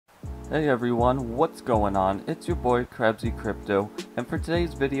Hey everyone, what's going on? It's your boy Krebsy Crypto, and for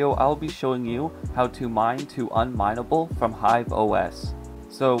today's video I'll be showing you how to mine to Unmineable from HiveOS.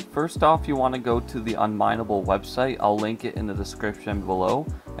 So first off, you want to go to the Unmineable website. I'll link it in the description below,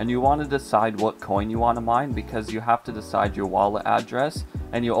 and you want to decide what coin you want to mine because you have to decide your wallet address,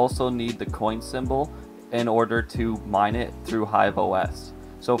 and you also need the coin symbol in order to mine it through HiveOS.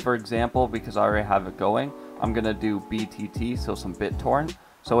 So for example, because I already have it going, I'm going to do BTT, so some BitTorrent.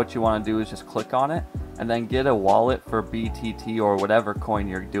 So what you want to do is just click on it and then get a wallet for BTT or whatever coin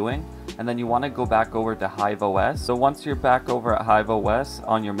you're doing, and then you want to go back over to HiveOS. So once you're back over at HiveOS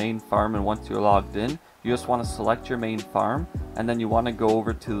on your main farm, and once you're logged in, you just want to select your main farm, and then you want to go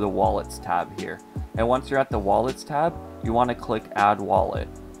over to the wallets tab here. And once you're at the wallets tab, you want to click add wallet.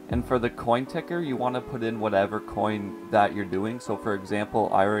 And for the coin ticker, you want to put in whatever coin that you're doing. So for example,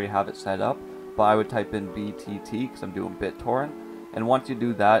 I already have it set up, but I would type in BTT because I'm doing BitTorrent. And once you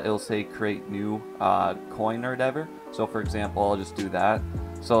do that, it'll say create new coin or whatever. So for example, I'll just do that.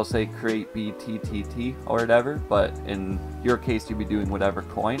 So I'll say create BTTT or whatever, but in your case, you'll be doing whatever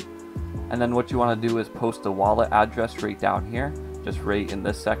coin. And then what you want to do is post the wallet address right down here, just right in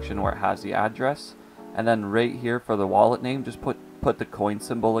this section where it has the address. And then right here for the wallet name, just put the coin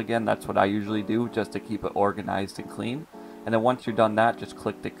symbol again. That's what I usually do, just to keep it organized and clean. And then once you're done that, just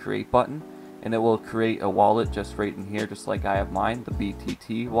click the create button, and it will create a wallet just right in here, just like I have mine, the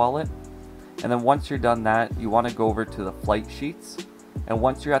BTT wallet. And then once you're done that, you want to go over to the flight sheets. And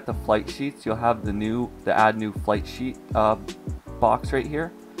once you're at the flight sheets, you'll have the add new flight sheet box right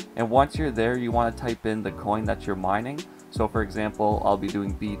here. And once you're there, you want to type in the coin that you're mining. So for example, I'll be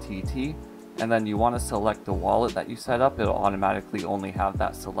doing BTT. And then you want to select the wallet that you set up. It'll automatically only have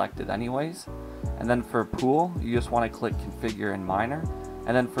that selected anyways. And then for pool, you just want to click configure in miner.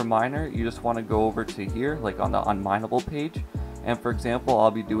 And then for miner, you just want to go over to here, like on the Unmineable page. And for example,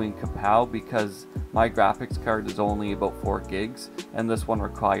 I'll be doing Kapow because my graphics card is only about 4 gigs, and this one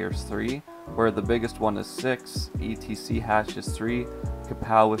requires 3, where the biggest one is 6, etc hash is 3,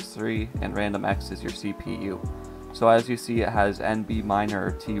 Kapow is 3, and randomX is your CPU. So as you see, it has NB miner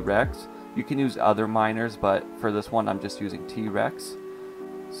or T-Rex. You can use other miners, but for this one, I'm just using T-Rex.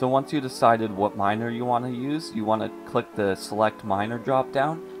 So once you decided what miner you want to use, you want to click the select miner drop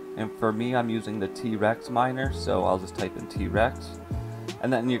down. And for me, I'm using the T-Rex miner, so I'll just type in T-Rex.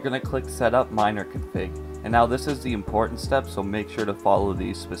 And then you're going to click setup miner config. And now this is the important step, so make sure to follow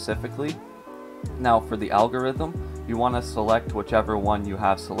these specifically. Now for the algorithm, you want to select whichever one you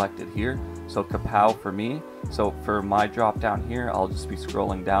have selected here. So Kapow for me. So for my drop down here, I'll just be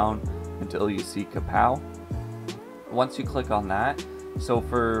scrolling down until you see Kapow. Once you click on that, so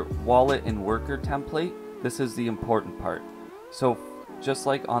for wallet and worker template, this is the important part. So just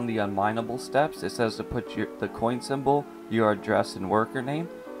like on the Unmineable steps, it says to put the coin symbol, your address, and worker name.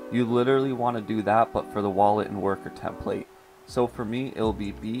 You literally want to do that, but for the wallet and worker template. So for me, it'll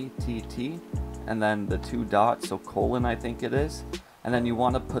be BTT, and then the 2 dots, so colon I think it is. And then you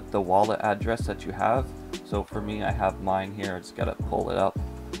want to put the wallet address that you have. So for me, I have mine here. I just gotta pull it up.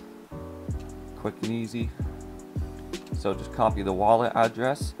 Quick and easy. So just copy the wallet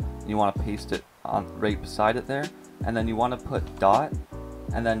address. You want to paste it on right beside it there, and then you want to put dot,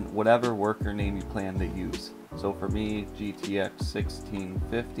 and then whatever worker name you plan to use. So for me, GTX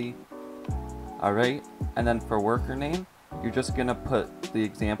 1650. All right, and then for worker name, you're just gonna put the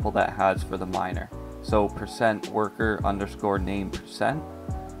example that has for the miner. So %worker _ name %,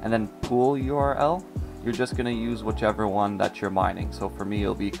 and then pool URL. You're just gonna use whichever one that you're mining. So for me,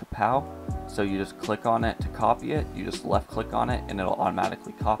 it'll be Kapow. So you just click on it to copy it. You just left click on it and it'll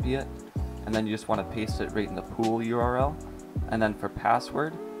automatically copy it. And then you just want to paste it right in the pool URL. And then for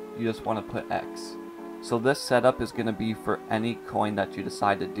password, you just want to put X. So this setup is going to be for any coin that you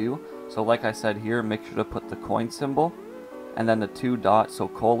decide to do. So like I said here, make sure to put the coin symbol, and then the 2 dots, so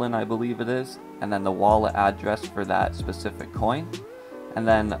colon I believe it is, and then the wallet address for that specific coin. And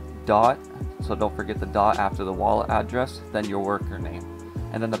then dot, so don't forget the dot after the wallet address, then your worker name.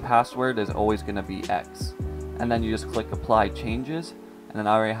 And then the password is always going to be X. And then you just click apply changes. And then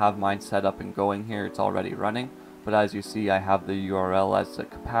I already have mine set up and going here. It's already running. But as you see, I have the URL as the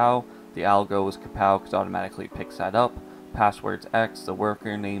Kapow. The algo is Kapow because it automatically picks that up. Password's X. The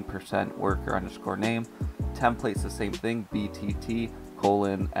worker name %worker _ name. Template's the same thing. BTT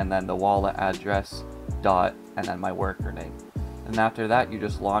colon and then the wallet address dot and then my worker name. And after that, you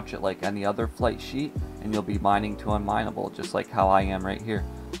just launch it like any other flight sheet, and you'll be mining to Unmineable, just like how I am right here.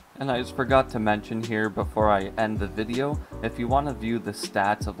 And I just forgot to mention here before I end the video, if you want to view the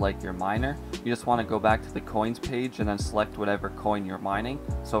stats of like your miner, you just want to go back to the coins page and then select whatever coin you're mining.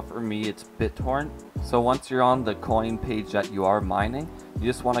 So for me it's BitTorrent. So once you're on the coin page that you are mining, you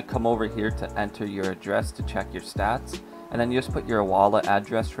just want to come over here to enter your address to check your stats. And then you just put your wallet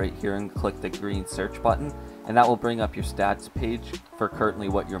address right here and click the green search button. And that will bring up your stats page for currently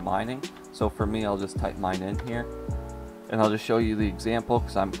what you're mining. So for me, I'll just type mine in here. And I'll just show you the example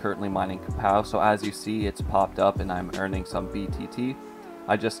because I'm currently mining Kapow. So as you see, it's popped up and I'm earning some BTT.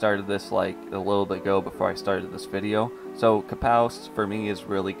 I just started this like a little bit ago before I started this video. So Kapow for me is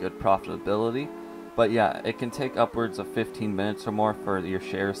really good profitability. But yeah, it can take upwards of 15 minutes or more for your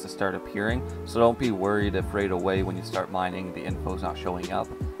shares to start appearing. So don't be worried if right away when you start mining the info's not showing up.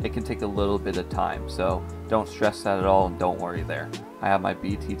 It can take a little bit of time. So don't stress that at all and don't worry there. I have my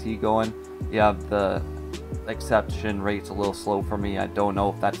BTT going. Yeah, the acceptance rate's a little slow for me. I don't know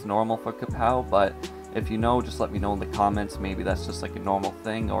if that's normal for Kapow, but if you know, just let me know in the comments. Maybe that's just like a normal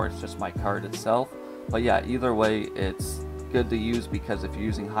thing or it's just my card itself. But yeah, either way, it's good to use because if you're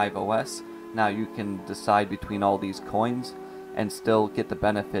using HiveOS, now you can decide between all these coins and still get the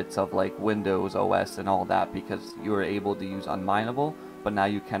benefits of like Windows OS and all that because you were able to use Unmineable, but now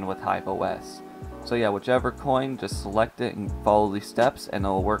you can with HiveOS. So yeah, whichever coin, just select it and follow these steps and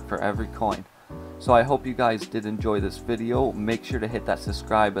it'll work for every coin. So I hope you guys did enjoy this video. Make sure to hit that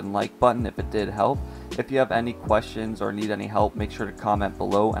subscribe and like button if it did help. If you have any questions or need any help, make sure to comment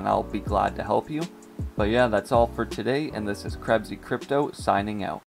below and I'll be glad to help you. But yeah, that's all for today, and this is Krebsy Crypto signing out.